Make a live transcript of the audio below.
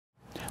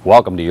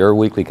Welcome to your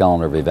weekly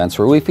calendar of events,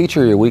 where we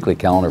feature your weekly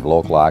calendar of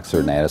local Oxford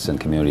and Addison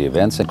community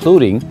events,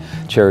 including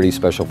charity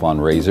special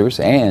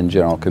fundraisers and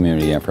general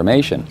community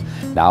information.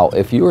 Now,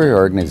 if you or your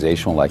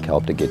organization would like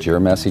help to get your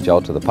message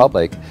out to the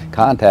public,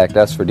 contact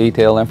us for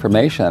detailed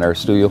information at our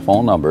studio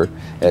phone number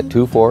at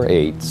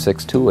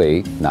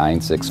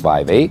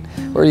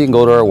 248-628-9658, or you can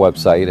go to our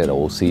website at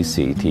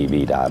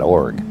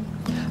occtv.org.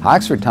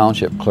 Oxford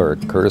Township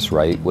Clerk Curtis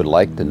Wright would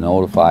like to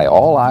notify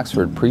all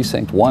Oxford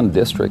Precinct 1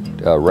 District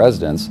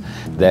residents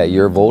that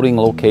your voting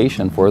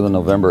location for the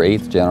November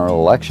 8th general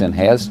election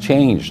has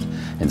changed.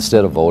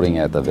 Instead of voting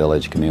at the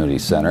Village Community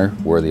Center,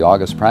 where the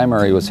August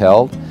primary was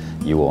held,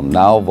 you will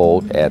now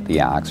vote at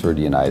the Oxford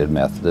United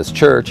Methodist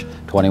Church,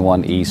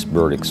 21 East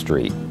Burdick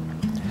Street.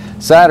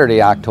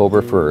 Saturday,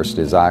 October 1st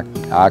is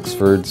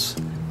Oxford's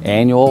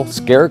annual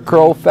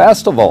Scarecrow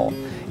Festival.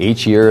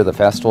 Each year, the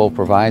festival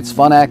provides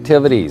fun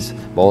activities,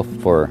 both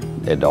for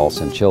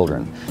adults and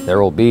children.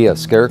 There will be a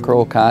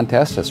scarecrow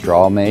contest, a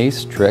straw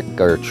maze,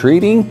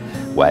 trick-or-treating,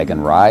 wagon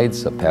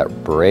rides, a pet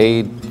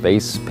parade,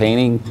 face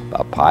painting,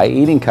 a pie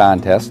eating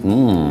contest,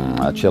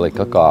 a chili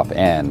cook-off,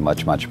 and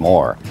much, much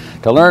more.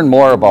 To learn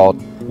more about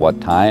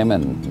what time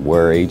and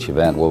where each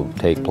event will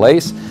take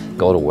place,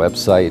 go to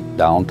website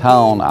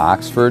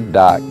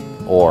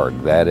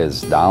downtownoxford.org. That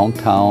is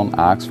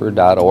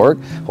downtownoxford.org,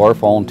 or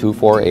phone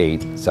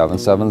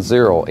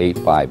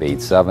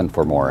 248-770-8587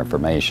 for more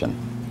information.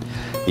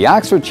 The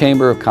Oxford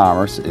Chamber of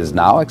Commerce is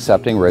now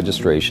accepting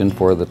registration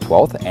for the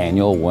 12th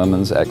Annual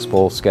Women's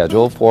Expo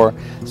scheduled for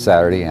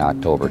Saturday,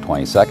 October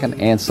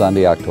 22nd and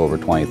Sunday, October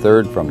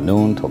 23rd from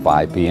noon to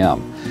 5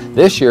 p.m.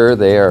 This year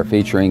they are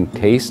featuring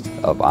Taste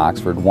of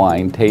Oxford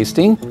wine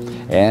tasting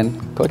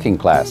and cooking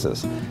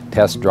classes,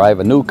 test drive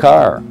a new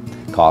car,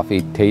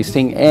 coffee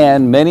tasting,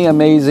 and many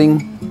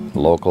amazing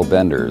local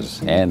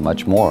vendors, and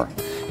much more.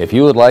 If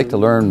you would like to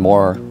learn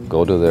more,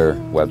 go to their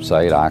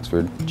website,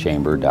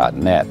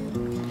 oxfordchamber.net.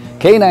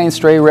 Canine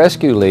Stray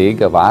Rescue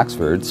League of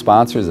Oxford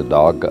sponsors a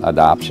dog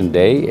adoption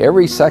day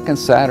every second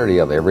Saturday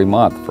of every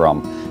month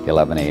from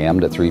 11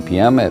 a.m. to 3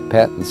 p.m. at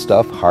Pet and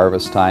Stuff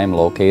Harvest Time,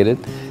 located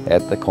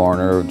at the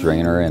corner of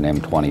Drainer and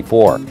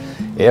M24.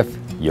 If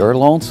you're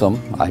lonesome,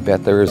 I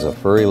bet there is a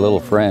furry little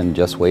friend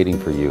just waiting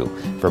for you.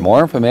 For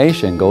more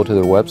information, go to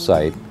their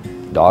website,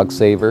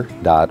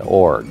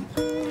 dogsaver.org.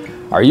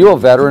 Are you a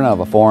veteran of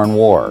a foreign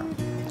war?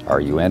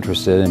 Are you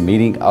interested in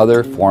meeting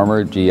other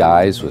former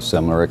GIs with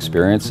similar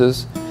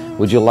experiences?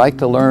 Would you like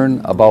to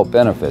learn about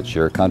benefits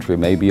your country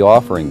may be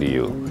offering to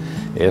you?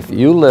 If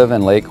you live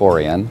in Lake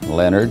Orion,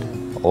 Leonard,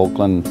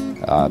 Oakland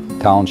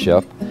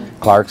Township,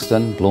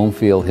 Clarkston,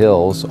 Bloomfield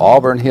Hills,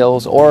 Auburn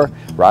Hills, or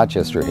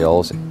Rochester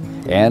Hills,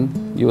 and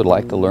you would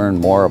like to learn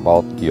more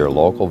about your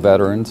local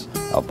veterans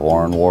of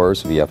foreign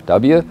wars,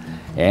 VFW,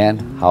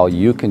 and how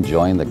you can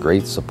join the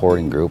great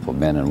supporting group of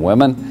men and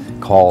women,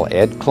 call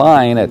Ed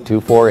Klein at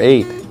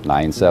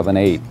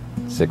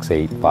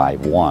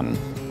 248-978-6851.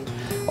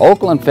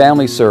 Oakland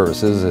Family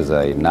Services is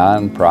a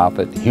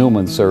nonprofit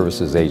human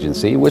services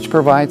agency which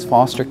provides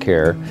foster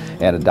care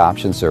and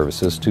adoption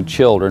services to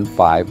children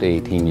 5 to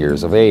 18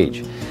 years of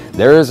age.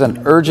 There is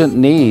an urgent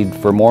need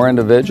for more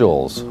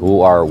individuals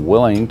who are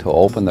willing to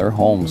open their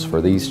homes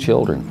for these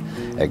children.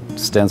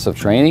 Extensive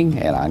training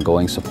and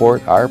ongoing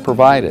support are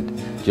provided.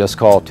 Just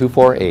call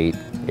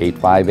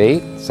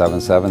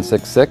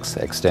 248-858-7766,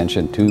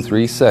 extension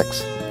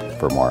 236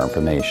 for more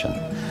information.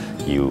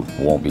 You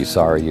won't be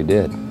sorry you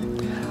did.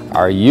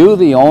 Are you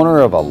the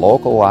owner of a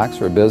local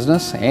Oxford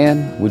business,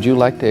 and would you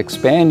like to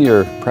expand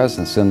your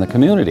presence in the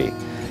community?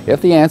 If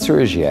the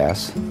answer is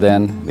yes,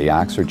 then the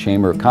Oxford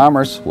Chamber of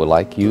Commerce would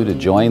like you to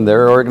join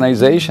their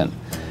organization.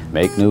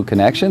 Make new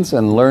connections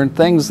and learn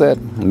things that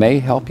may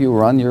help you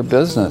run your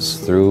business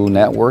through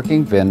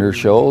networking, vendor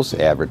shows,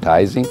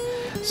 advertising,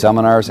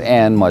 seminars,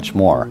 and much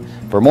more.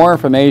 For more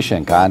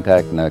information,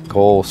 contact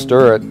Nicole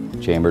Sturrett,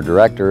 Chamber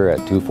Director, at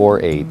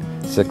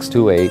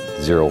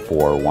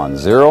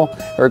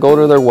 248-628-0410, or go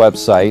to their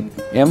website,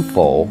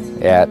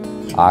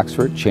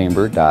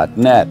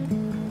 info@oxfordchamber.net.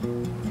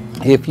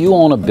 If you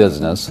own a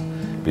business,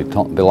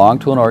 belong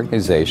to an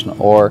organization,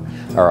 or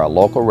are a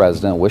local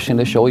resident wishing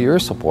to show your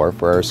support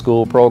for our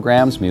school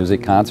programs,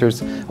 music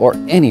concerts, or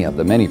any of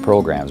the many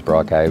programs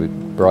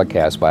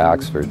broadcast by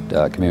Oxford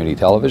Community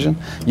Television,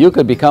 you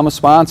could become a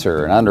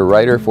sponsor, an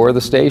underwriter for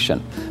the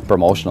station. A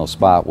promotional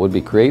spot would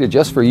be created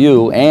just for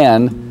you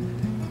and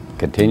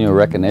continual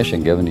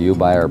recognition given to you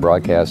by our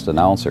broadcast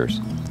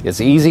announcers.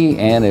 It's easy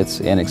and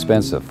it's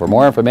inexpensive. For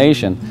more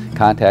information,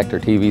 contact our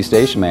TV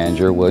station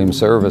manager, William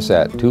Service,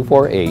 at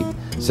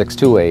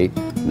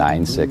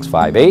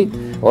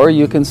 248-628-9658, or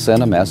you can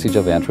send a message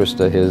of interest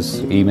to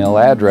his email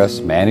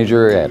address,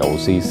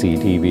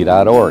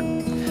 manager@occtv.org.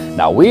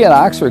 Now, we at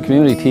Oxford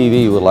Community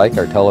TV would like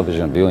our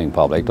television viewing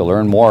public to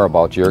learn more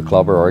about your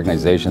club or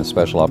organization's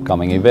special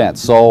upcoming events.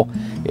 So,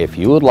 if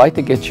you would like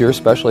to get your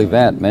special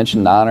event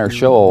mentioned on our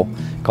show,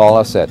 call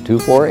us at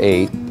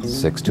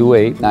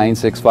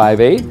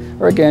 248-628-9658,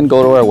 or again,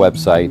 go to our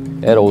website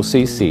at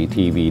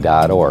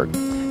occtv.org.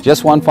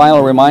 Just one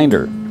final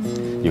reminder,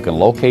 You can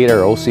locate our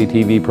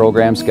OCTV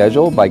program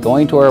schedule by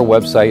going to our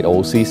website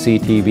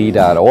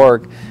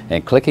occtv.org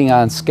and clicking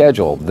on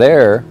Schedule.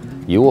 There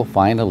you will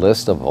find a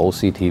list of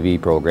OCTV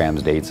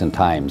programs, dates, and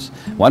times.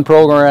 One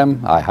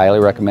program I highly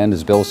recommend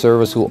is Bill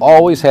Service, who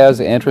always has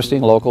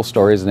interesting local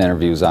stories and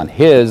interviews on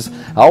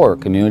our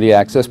Community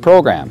Access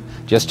program.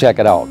 Just check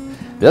it out.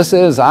 This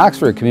is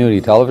Oxford Community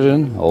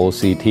Television,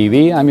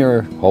 OCTV. I'm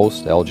your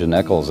host, Elgin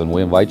Nichols, and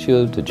we invite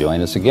you to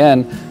join us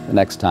again the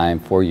next time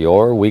for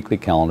your weekly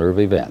calendar of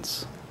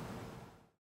events.